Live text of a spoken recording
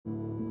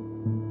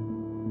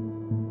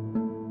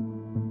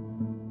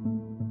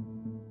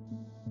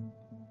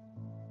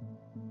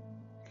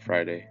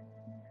Friday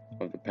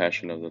of the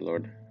Passion of the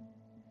Lord.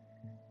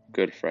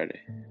 Good Friday.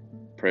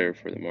 Prayer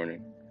for the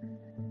morning.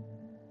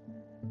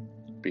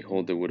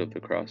 Behold the wood of the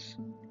cross,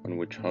 on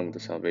which hung the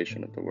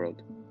salvation of the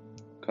world.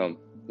 Come,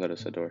 let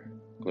us adore.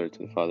 Glory to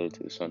the Father,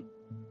 to the Son,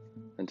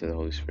 and to the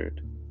Holy Spirit.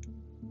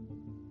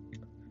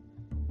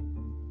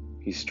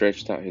 He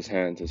stretched out his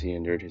hands as he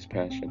endured his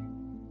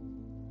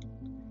passion.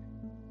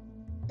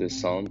 This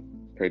psalm,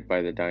 prayed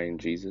by the dying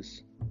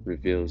Jesus,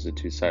 reveals the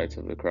two sides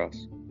of the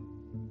cross.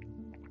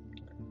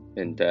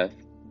 In death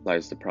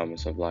lies the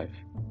promise of life.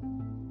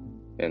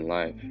 In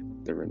life,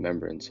 the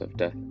remembrance of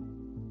death.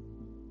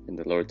 In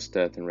the Lord's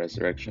death and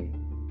resurrection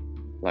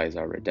lies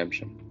our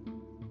redemption.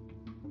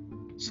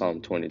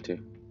 Psalm 22.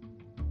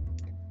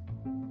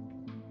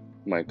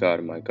 My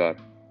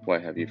God, why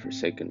have you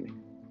forsaken me?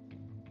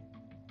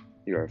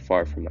 You are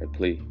far from my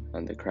plea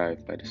and the cry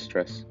of my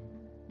distress.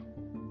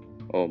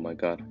 Oh my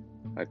God,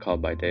 I call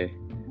by day,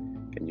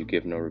 and you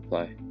give no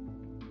reply.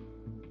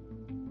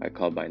 I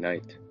call by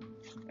night,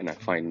 and I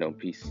find no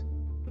peace.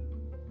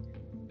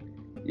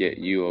 Yet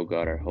you, O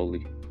God, are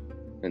holy,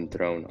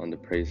 enthroned on the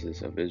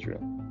praises of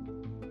Israel.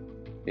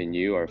 In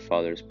you our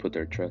fathers put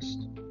their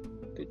trust.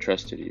 They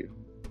trusted you,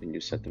 and you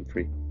set them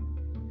free.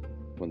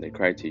 When they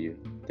cried to you,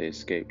 they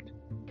escaped.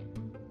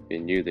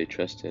 In you they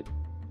trusted,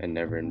 and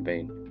never in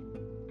vain.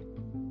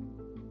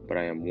 But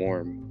I am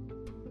worm,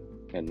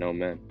 and no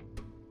man,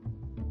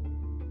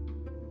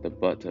 the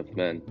butt of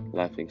men,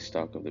 laughing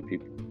stock of the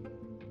people.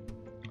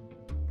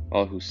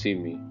 All who see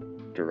me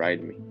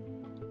deride me.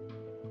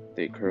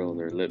 They curl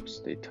their lips,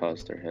 they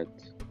toss their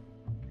heads.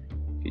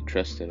 He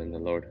trusted in the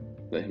Lord.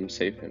 Let him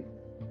save him.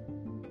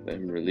 Let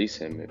him release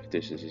him if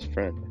this is his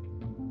friend.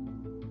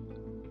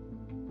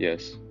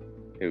 Yes,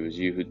 it was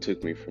you who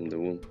took me from the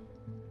womb,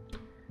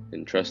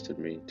 entrusted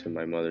me to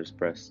my mother's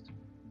breast.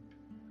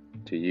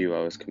 To you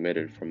I was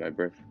committed from my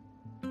birth.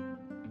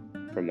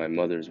 From my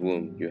mother's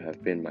womb you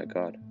have been my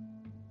God.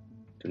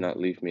 Do not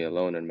leave me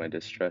alone in my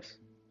distress.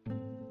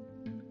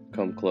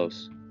 Come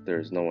close, there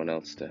is no one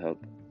else to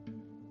help.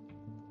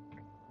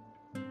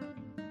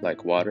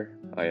 Like water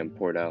I am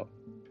poured out.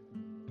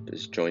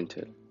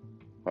 Disjointed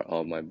are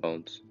all my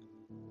bones.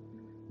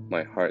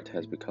 My heart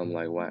has become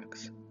like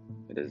wax.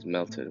 It is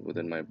melted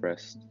within my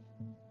breast.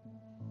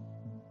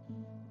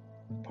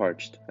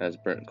 Parched as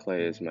burnt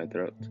clay is my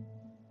throat.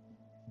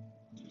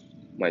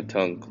 My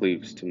tongue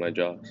cleaves to my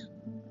jaws.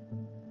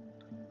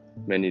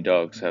 Many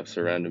dogs have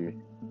surrounded me.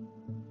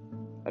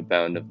 A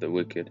band of the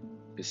wicked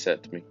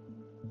beset me.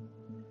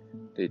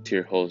 They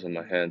tear holes in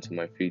my hands and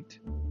my feet,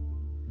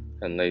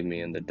 and lay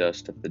me in the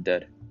dust of the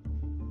dead.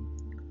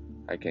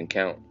 I can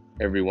count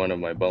every one of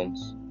my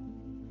bones.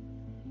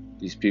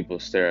 These people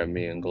stare at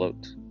me and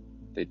gloat.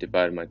 They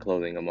divide my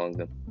clothing among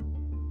them.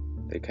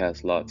 They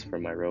cast lots for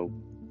my robe.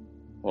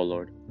 O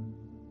Lord,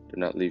 do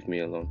not leave me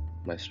alone,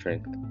 my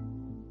strength.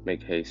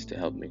 Make haste to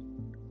help me.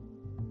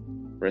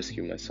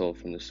 Rescue my soul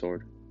from the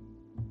sword,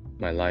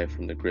 my life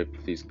from the grip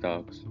of these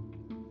dogs.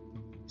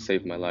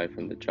 Save my life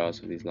from the jaws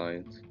of these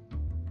lions,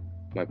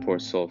 my poor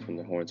soul from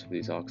the horns of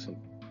these oxen.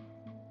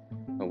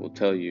 I will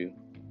tell your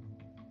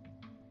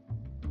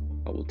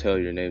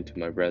name to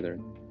my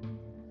brethren,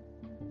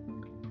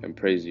 and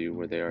praise you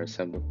where they are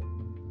assembled.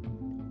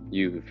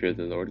 You who fear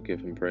the Lord, give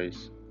him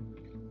praise.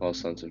 All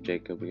sons of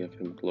Jacob, give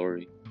him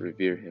glory.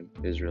 Revere him,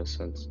 Israel's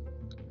sons.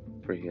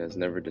 For he has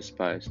never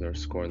despised nor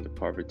scorned the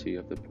poverty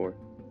of the poor.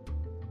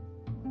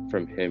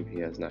 From him he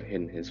has not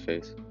hidden his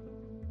face,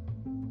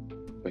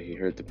 but he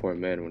heard the poor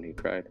man when he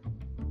cried.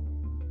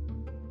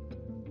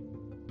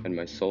 And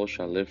my soul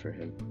shall live for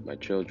him, my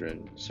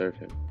children serve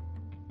him.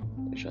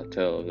 They shall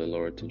tell of the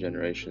Lord to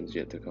generations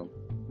yet to come,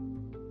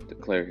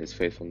 declare his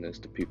faithfulness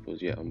to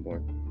peoples yet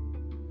unborn.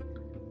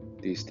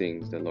 These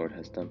things the Lord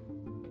has done.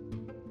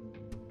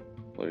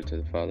 Glory to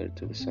the Father,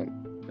 to the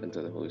Son, and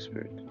to the Holy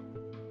Spirit.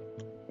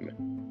 Amen.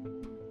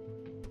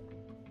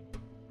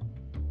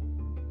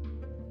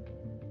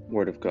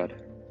 Word of God,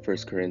 1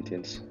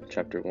 Corinthians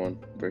chapter 1,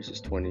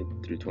 verses 20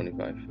 through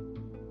 25.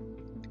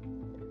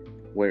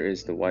 Where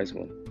is the wise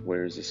one?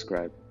 Where is the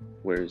scribe?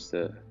 Where is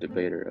the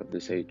debater of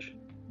this age?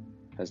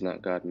 Has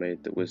not God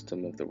made the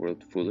wisdom of the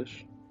world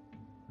foolish?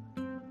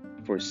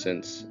 For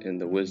since in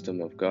the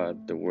wisdom of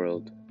God the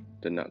world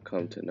did not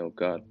come to know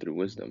God through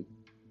wisdom,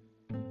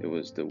 it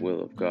was the will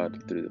of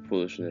God through the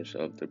foolishness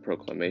of the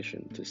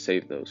proclamation to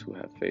save those who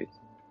have faith.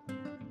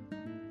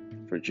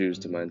 For Jews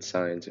demand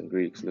signs and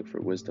Greeks look for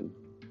wisdom,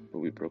 but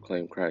we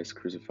proclaim Christ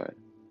crucified,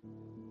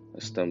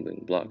 a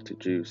stumbling block to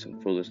Jews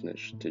and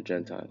foolishness to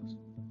Gentiles.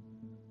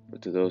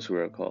 But to those who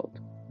are called,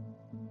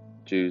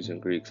 Jews and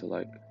Greeks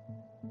alike,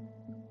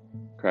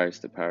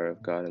 Christ the power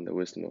of God and the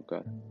wisdom of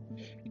God.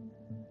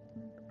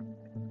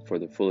 For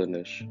the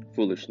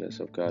foolishness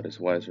of God is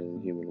wiser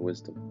than human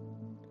wisdom,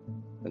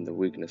 and the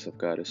weakness of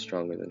God is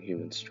stronger than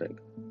human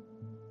strength.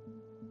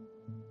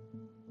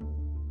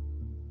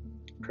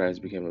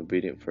 Christ became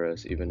obedient for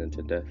us even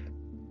unto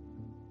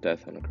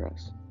death on a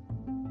cross.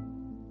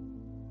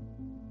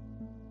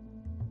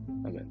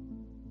 Amen.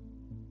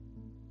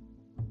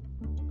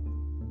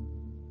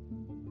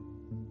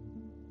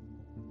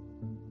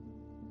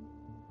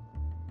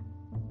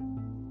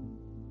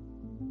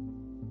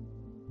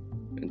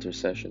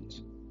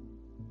 intercessions.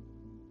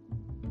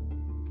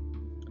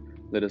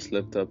 Let us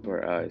lift up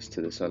our eyes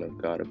to the Son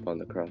of God upon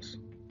the cross.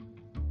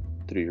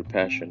 Through your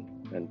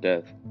passion and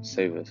death,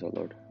 save us, O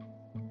Lord.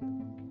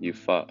 You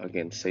fought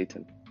against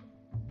Satan.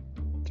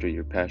 Through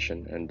your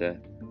passion and death,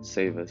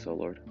 save us, O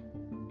Lord.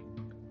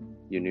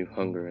 You knew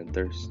hunger and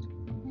thirst.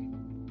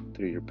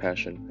 Through your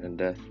passion and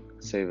death,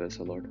 save us,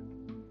 O Lord.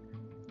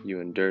 You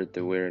endured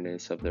the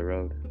weariness of the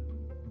road.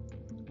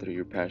 Through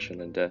your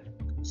passion and death,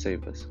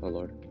 save us, O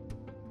Lord.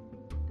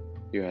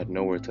 You had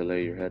nowhere to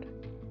lay your head.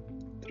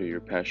 Through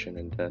your passion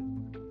and death,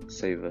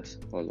 save us,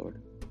 O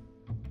Lord.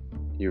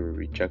 You were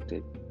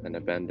rejected and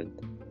abandoned.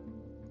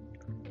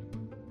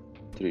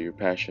 Through your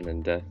passion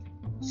and death,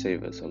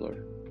 save us, O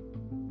Lord.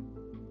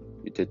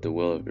 You did the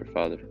will of your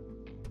Father.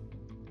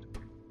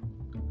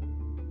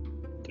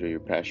 Through your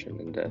passion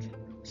and death,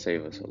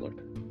 save us, O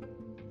Lord.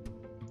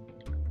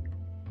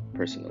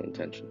 Personal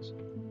intentions.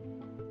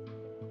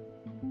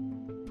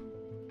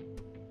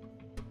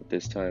 At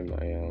this time,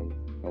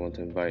 I want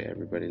to invite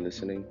everybody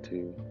listening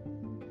to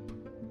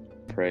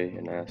pray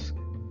and ask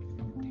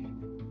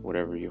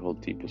whatever you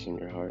hold deepest in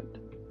your heart.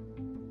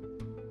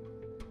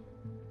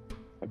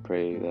 I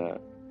pray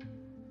that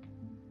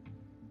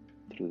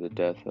through the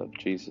death of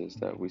Jesus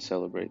that we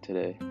celebrate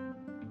today,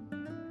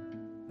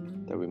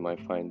 that we might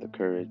find the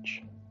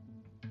courage,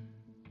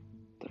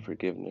 the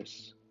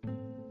forgiveness,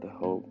 the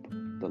hope,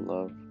 the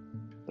love,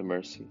 the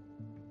mercy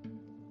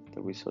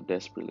that we so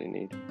desperately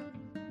need,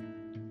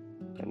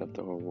 and of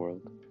the whole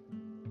world.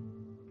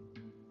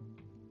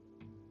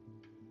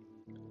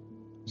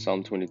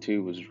 Psalm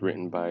 22 was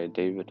written by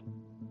David.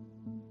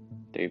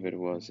 David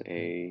was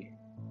a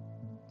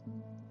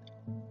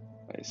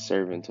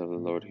servant of the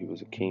Lord. He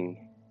was a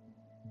king.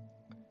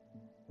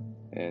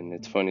 And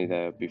it's funny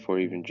that before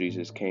even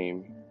Jesus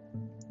came,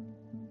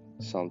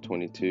 Psalm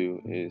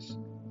 22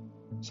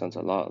 sounds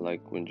a lot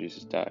like when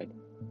Jesus died.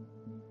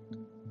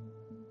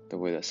 The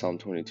way that Psalm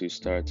 22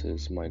 starts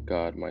is, my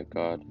God,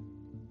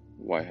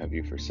 why have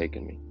you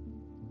forsaken me?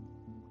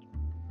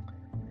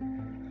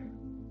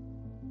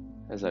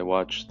 As I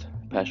watched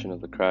Passion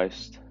of the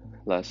Christ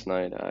last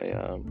night,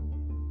 I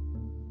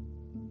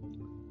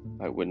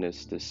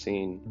witnessed this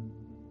scene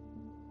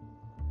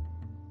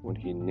when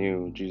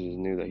Jesus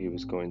knew that he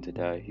was going to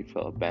die. He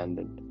felt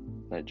abandoned,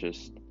 not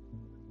just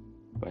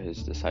by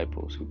his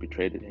disciples who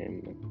betrayed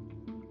him and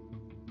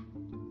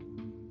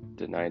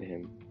denied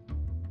him.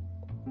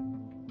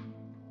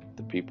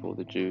 The people,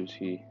 the Jews,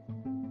 the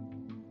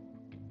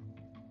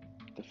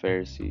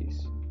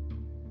Pharisees,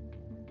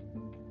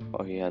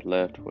 all he had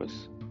left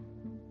was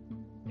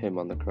him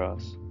on the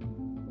cross.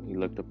 He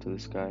looked up to the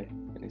sky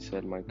and he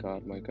said, my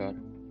God,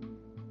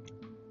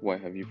 why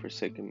have you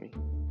forsaken me?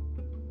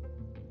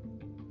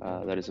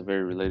 That is a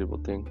very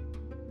relatable thing.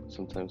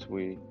 Sometimes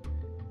we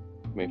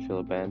may feel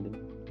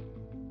abandoned.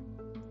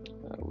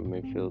 We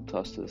may feel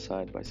tossed to the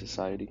side by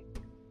society.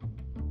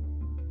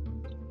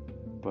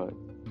 But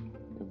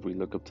if we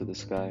look up to the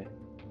sky,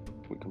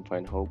 we can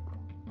find hope.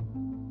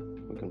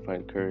 We can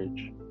find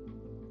courage.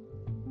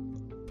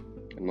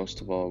 And most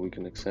of all, we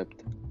can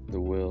accept the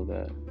will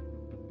that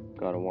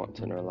God wants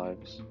in our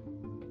lives.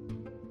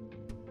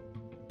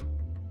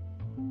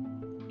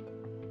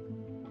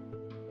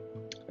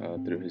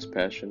 Through his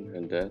passion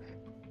and death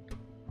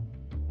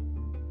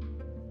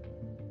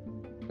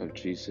of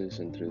Jesus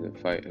and through the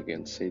fight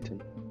against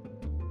Satan,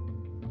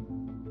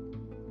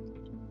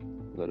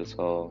 let us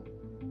all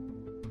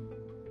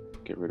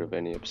get rid of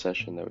any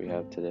obsession that we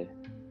have today.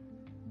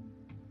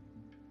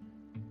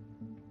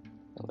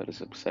 And let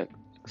us accept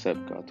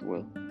God's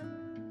will.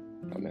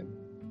 Amen.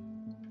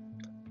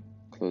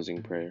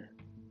 Closing prayer.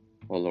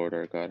 O Lord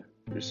our God,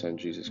 your Son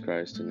Jesus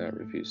Christ did not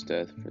refuse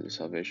death for the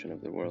salvation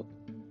of the world.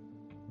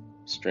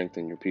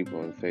 Strengthen your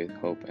people in faith,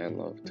 hope, and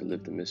love to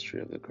live the mystery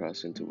of the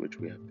cross into which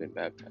we have been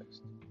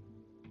baptized.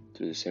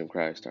 Through the same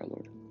Christ our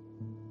Lord.